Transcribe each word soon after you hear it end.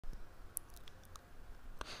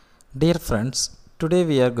Dear friends, today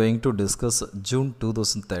we are going to discuss June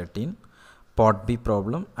 2013 Part B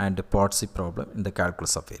problem and Part C problem in the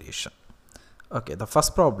calculus of variation. Okay, the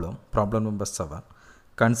first problem, problem number 7.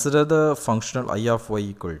 Consider the functional I of y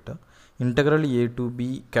equal to integral a to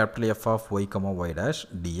b capital F of y comma y dash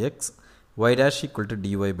dx, y dash equal to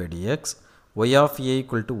dy by dx, y of a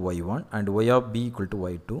equal to y1 and y of b equal to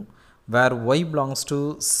y2, where y belongs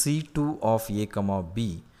to C2 of a comma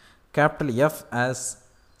b, capital F as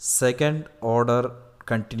second order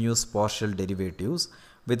continuous partial derivatives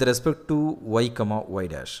with respect to y comma y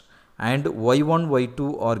dash, and y1 y2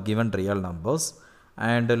 are given real numbers,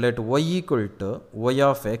 and let y equal to y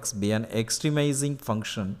of x be an extremizing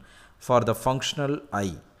function for the functional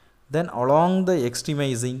I, then along the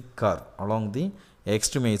extremizing curve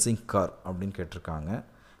அப்படின்னு கேட்டிருக்காங்க.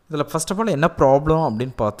 இதில் first of all என்ன problem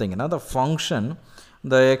அப்படின்னு பார்த்தீங்கன்னா, the function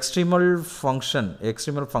the extremal functional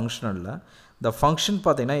the function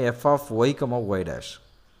பார்த்தீங்கன்னா f of y comma y dash.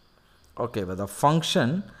 Okay, but the function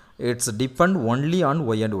it's depend only on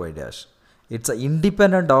y and y dash. It's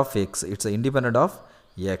independent of x.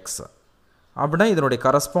 அப்படின்னா இதனுடைய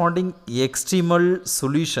corresponding extremal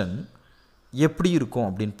solution எப்படி இருக்கும்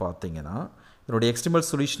அப்படின்னு பார்த்தீங்கன்னா, இதனுடைய extremal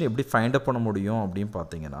solution எப்படி find அப் பண்ண முடியும் அப்படின்னு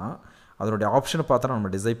பார்த்தீங்கன்னா, அதனுடைய ஆப்ஷனை பார்த்தா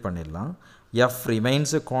நம்ம டிசைட் பண்ணிடலாம். f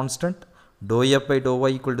remains a constant, dou f by dou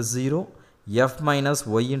y equal to 0, f minus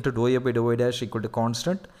y into dou f by dou y dash equal to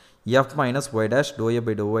constant, f minus y dash dou f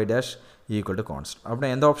by dou y dash equal to constant. அப்படின்னா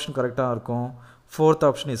எந்த option கரெக்டாக இருக்கும்? Fourth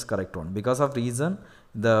option is correct one. Because of reason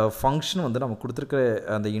இந்த function வந்து நம்ம கொடுத்துருக்கிற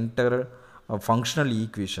அந்த integral functional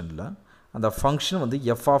ஈக்குவேஷனில் அந்த ஃபங்க்ஷன் வந்து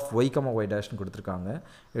f of y comma y dash கொடுத்துருக்காங்க.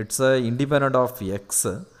 It's a independent of X.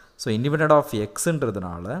 So independent of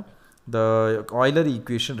எக்ஸுன்றதுனால the Euler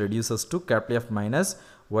equation reduces to capital F minus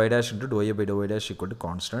y dash into dou a by dou y dash equal to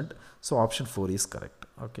constant. So option 4 is correct.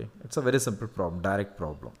 Okay, it's a very simple problem, direct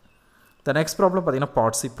problem. The next problem பார்த்தீங்கன்னா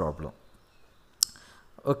part C problem.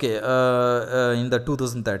 Okay, in the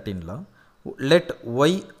 2013 law, let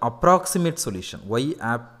y approximate solution,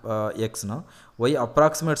 x na y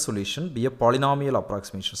approximate solution be a polynomial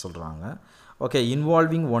approximation சொல்றாங்க. Okay,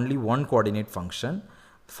 involving only one coordinate function.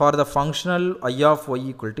 For the functional I of y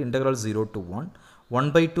equal to integral 0 to 1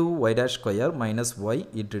 by 2 y dash square minus y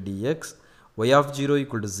into dx, y of 0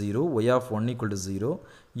 equal to 0, y of 1 equal to 0,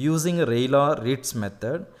 using Rayleigh-Ritz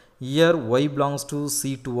method. Here y belongs to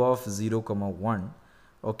C2 of 0, 1.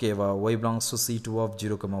 Okay, y belongs to C2 of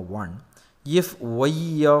 0, 1. If y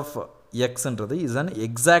of x is an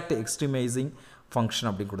exact extremizing function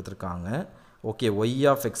அப்படின்னு கொடுத்துருக்காங்க. Okay, y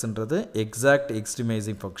of x exact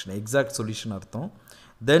extremizing function, exact solution அர்த்தம்.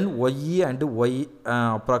 Then y and y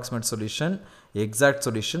approximate solution, exact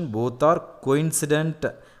solution, both are coincident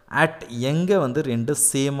at எங்கே வந்து ரெண்டு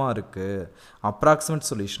சேமாக இருக்குது. Approximate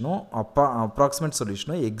சொல்யூஷனும்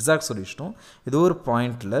exact சொல்யூஷனும் இது ஒரு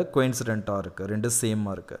பாயிண்டில் கோயின்சிடெண்ட்டாக இருக்குது, ரெண்டு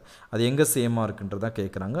சேமாக இருக்குது. அது எங்கே சேமாக இருக்குன்றதான்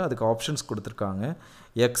கேட்குறாங்க. அதுக்கு ஆப்ஷன்ஸ் கொடுத்துருக்காங்க.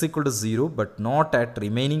 x equal to 0 but not at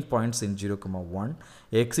remaining points in 0, 1,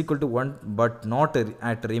 x equal to 1 but not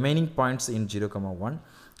at remaining points in 0, 1,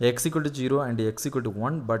 x equal to 0 and x equal to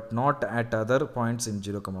 1 but not at other points in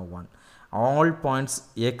 0, 1. All points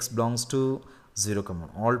x belongs to 0, 1.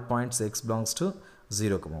 All points x belongs to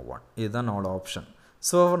 0, 1. இதுதான் நம்மளோட option.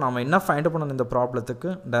 So நம்ம என்ன find பண்ணணும் இந்த ப்ராப்ளத்துக்கு?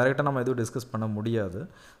 டைரெக்டாக நம்ம எதுவும் discuss பண்ண முடியாது.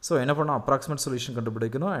 ஸோ என்ன பண்ணணும்? அப்ராக்சிமேட் சொல்யூஷன்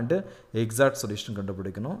கண்டுபிடிக்கணும் அண்டு எக்ஸாக்ட் சொல்யூஷன்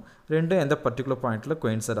கண்டுபிடிக்கணும். ரெண்டும் எந்த பர்டிகுலர் பாயிண்ட்டில்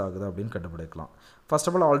கோயின்சைட் ஆகுது அப்படின்னு கண்டுபிடிக்கலாம். ஃபர்ஸ்ட்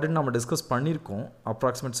ஆஃப் ஆல் ஆல்ரெடி நம்ம டிஸ்கஸ் பண்ணியிருக்கோம்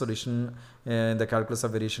அப்ராக்சிமேட் சொல்யூஷன் இந்த கால்குலஸ்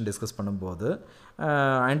ஆஃப் வேரியேஷன் டிஸ்கஸ் பண்ணும்போது,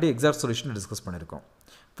 அண்டு எக்ஸாக்ட் சொல்யூஷன் டிஸ்கஸ் பண்ணியிருக்கோம்.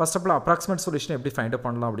 First of all approximate solution எப்படி ஃபைண்ட் அப்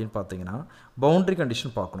பண்ணலாம் அப்படின்னு பார்த்தீங்கன்னா, பவுண்டரி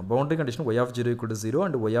கண்டிஷன் பார்க்கணும். Boundary condition y of 0 equal to 0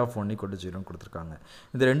 and y of 1 equal to 0 கொடுத்துருக்காங்க.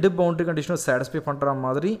 இந்த ரெண்டு பவுண்டரி கண்டிஷனும் சாட்டிஸ்ஃபை பண்ணுற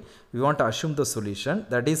மாதிரி we want to assume the solution,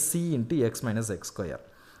 that is c into x minus x square.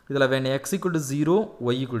 இதில் when x equal to 0,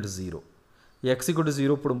 y equal to 0, x equal to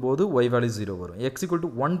 0 போடும்போது y value 0 வரும், x equal to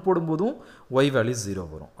 1 போடும்போதும் y value 0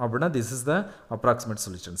 வரும். அப்படின்னா this is the approximate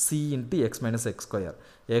solution, c into x minus x square.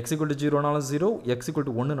 x equal to 0 நாலும் 0, x equal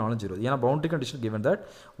to 1 நாலும் 0. ஏன்னா boundary condition given that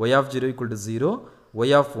y of 0 equal to 0,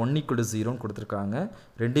 y of 1 equal to 0 கொடுத்துருக்காங்க.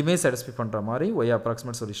 ரெண்டுமே satisfy பண்ணுற மாதிரி y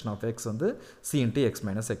approximate solution of x வந்து c into x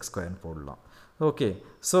minus x square போடலாம். Okay,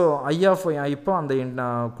 so I of இப்போ அந்த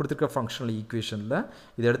கொடுத்துருக்க ஃபங்க்ஷனல் ஈக்குவேஷனில்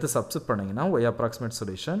இதை எடுத்து சப்ஸ்டிட் பண்ணிங்கன்னா y approximate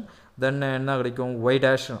solution, தென் என்ன கிடைக்கும்? y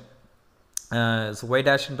dash, ஸோ y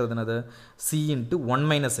dashன்றது என்னது? c into 1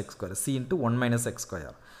 minus x square, c into 1 minus x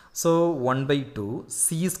square. So 1 by 2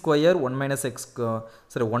 c square 1 minus x,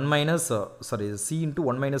 c into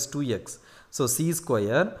 1 minus 2x. So c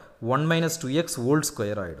square 1 minus 2x whole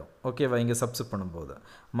square ஆகிடும். ஓகேவா? இங்கே substitute பண்ணும்போது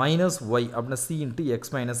minus y அப்படின்னா c into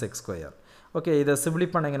x minus x square. Okay இதை simply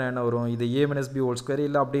பண்ணிங்கன்னா என்ன வரும் இது a minus b whole square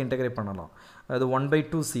இல்லை அப்படியே இன்டெகிரேட் பண்ணலாம் அது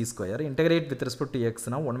 1/2c² integrate with respect to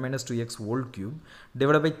எக்ஸ்னா 1 minus 2x whole cube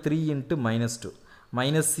divided by 3 into minus 2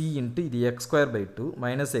 minus c into இது x²/2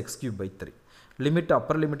 minus x³/3 limit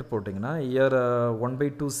upper limit போட்டிங்கன்னா இயர்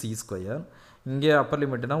 1/2c², இங்கே Appar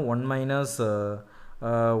லிமிட்னா 1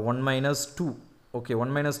 minus 2 okay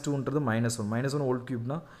 1 minus 2ன்றது -1 whole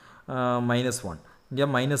cubeனா -1 இங்கே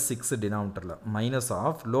 -6 டினாமினேட்டரில் minus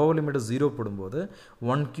of lower limit 0 போடும்போது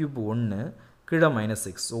 1³ 1 கீழே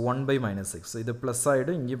 -6 so 1/-6 இது plus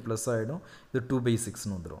ஆகிடும் இங்கேயும் ப்ளஸ் ஆகிடும் இது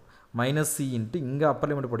 2/6ன்னு வந்துடும் மைனஸ் சி இன்ட்டு இங்கே அப்பர்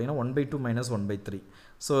லிமிட் போட்டிங்கன்னா 1/2 - 1/3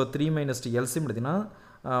 ஸோ 3 - 2 எல்சிஎம் எடுத்திங்கன்னா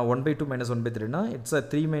 1/2 - 1/3னா இட்ஸ்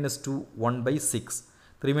 3 - 2 1/6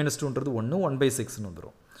 3 - 2ன்றது 1 1/6ன்னு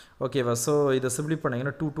வந்துடும் ஓகேவா ஸோ இதை சிம்பிளி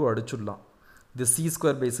பண்ணிங்கன்னா 2 அடிச்சுடலாம் இது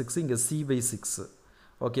c²/6 இங்கே c/6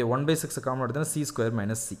 ஓகே 1/6 காமன் எடுத்தோன்னா c²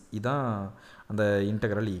 - c இதுதான் அந்த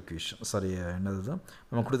இன்டெக்ரல் ஈக்குவேஷன் சாரி என்னது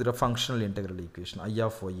நம்ம கொடுத்துருக்க functional integral equation I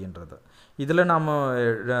of yன்றது இதில் நாம்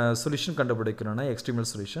சொல்யூஷன் கண்டுபிடிக்கணும்னா எக்ஸ்ட்ரீமல்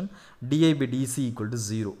சொல்யூஷன் di/dc =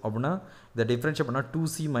 0 அப்படின்னா இதை டிஃப்ரென்ஷியேட் பண்ணால்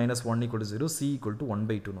 2c - 1 = 0 c =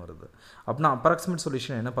 1/2ன்னு வருது அப்படின்னா அப்ராக்சிமேட்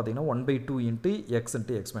சொல்யூஷன் என்ன பார்த்தீங்கன்னா 1/2 × x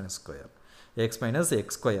 × x -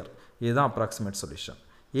 x² இதுதான் அப்ராக்சிமேட் சொல்யூஷன்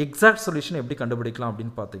எக்ஸாக்ட் சொல்யூஷன் எப்படி கண்டுபிடிக்கலாம்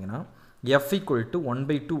அப்படின்னு பார்த்தீங்கன்னா f =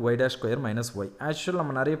 1/2 y² - y ஆக்சுவல்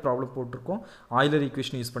நம்ம நிறைய ப்ராப்ளம் போட்டிருக்கோம் ஆயிலர்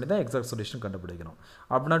ஈக்குவேஷன் யூஸ் பண்ணி தான் எக்ஸாக்ட் சொல்யூஷன் கண்டுபிடிக்கணும்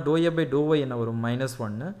அப்படின்னா ∂f/∂y என்ன வரும்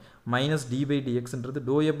 -1 மைனஸ் d/dxன்றது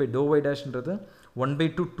 ∂f/∂y'-ன்றது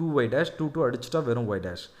 1/2 2y' 2 அடிச்சுட்டா வெறும் y'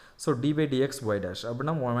 ஸோ d/dx y'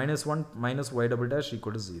 அப்படின்னா -1 - y"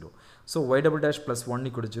 = 0 so y" + 1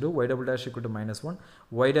 = 0 y" = -1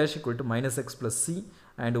 y' = -x + c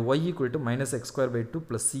and y = -x²/2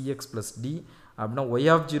 + cx + d அப்படின்னா y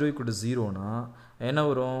of 0 = 0னா என்ன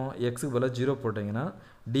வரும் x க்கு பதிலாக 0 போட்டிங்கன்னா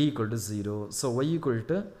d = 0 so y =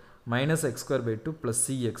 -x²/2 +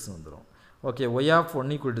 cx வந்துடும் ஓகே y of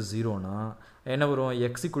 1 = 0னா என்ன வரும்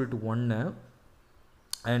x = 1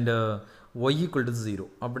 and y = 0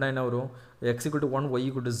 அப்படின்னா என்ன வரும் x = 1 y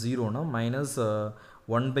 = 0னா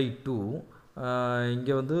 -1/2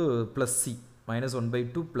 இங்கே வந்து ப்ளஸ் c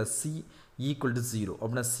 -1/2 + c = 0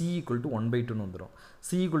 அப்படின்னா c = 1/2ன்னு வந்துடும் c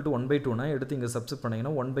 = 1/2னா எடுத்து இங்கே சப்ஸ்டிட்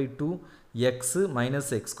பண்ணிங்கன்னா 1/2 x -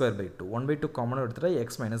 x²/2 1/2 காமனாக எடுத்துகிட்டா x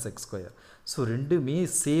 - x². ஸோ ரெண்டுமே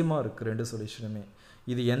சேமாக இருக்குது ரெண்டு சொல்யூஷனுமே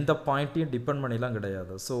இது எந்த பாயிண்ட்டையும் டிபெண்ட் பண்ணிலாம்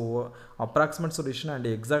கிடையாது so approximate solution and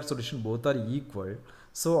exact solution both are equal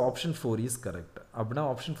so option 4 is correct அப்படின்னா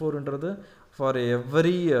option 4ன்றது for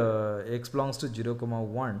every x belongs to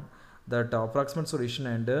 0,1 that approximate solution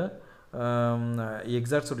and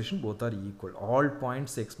exact solution both are equal all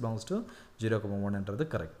points x belongs to 0,1 என்றது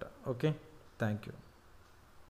correct okay thank you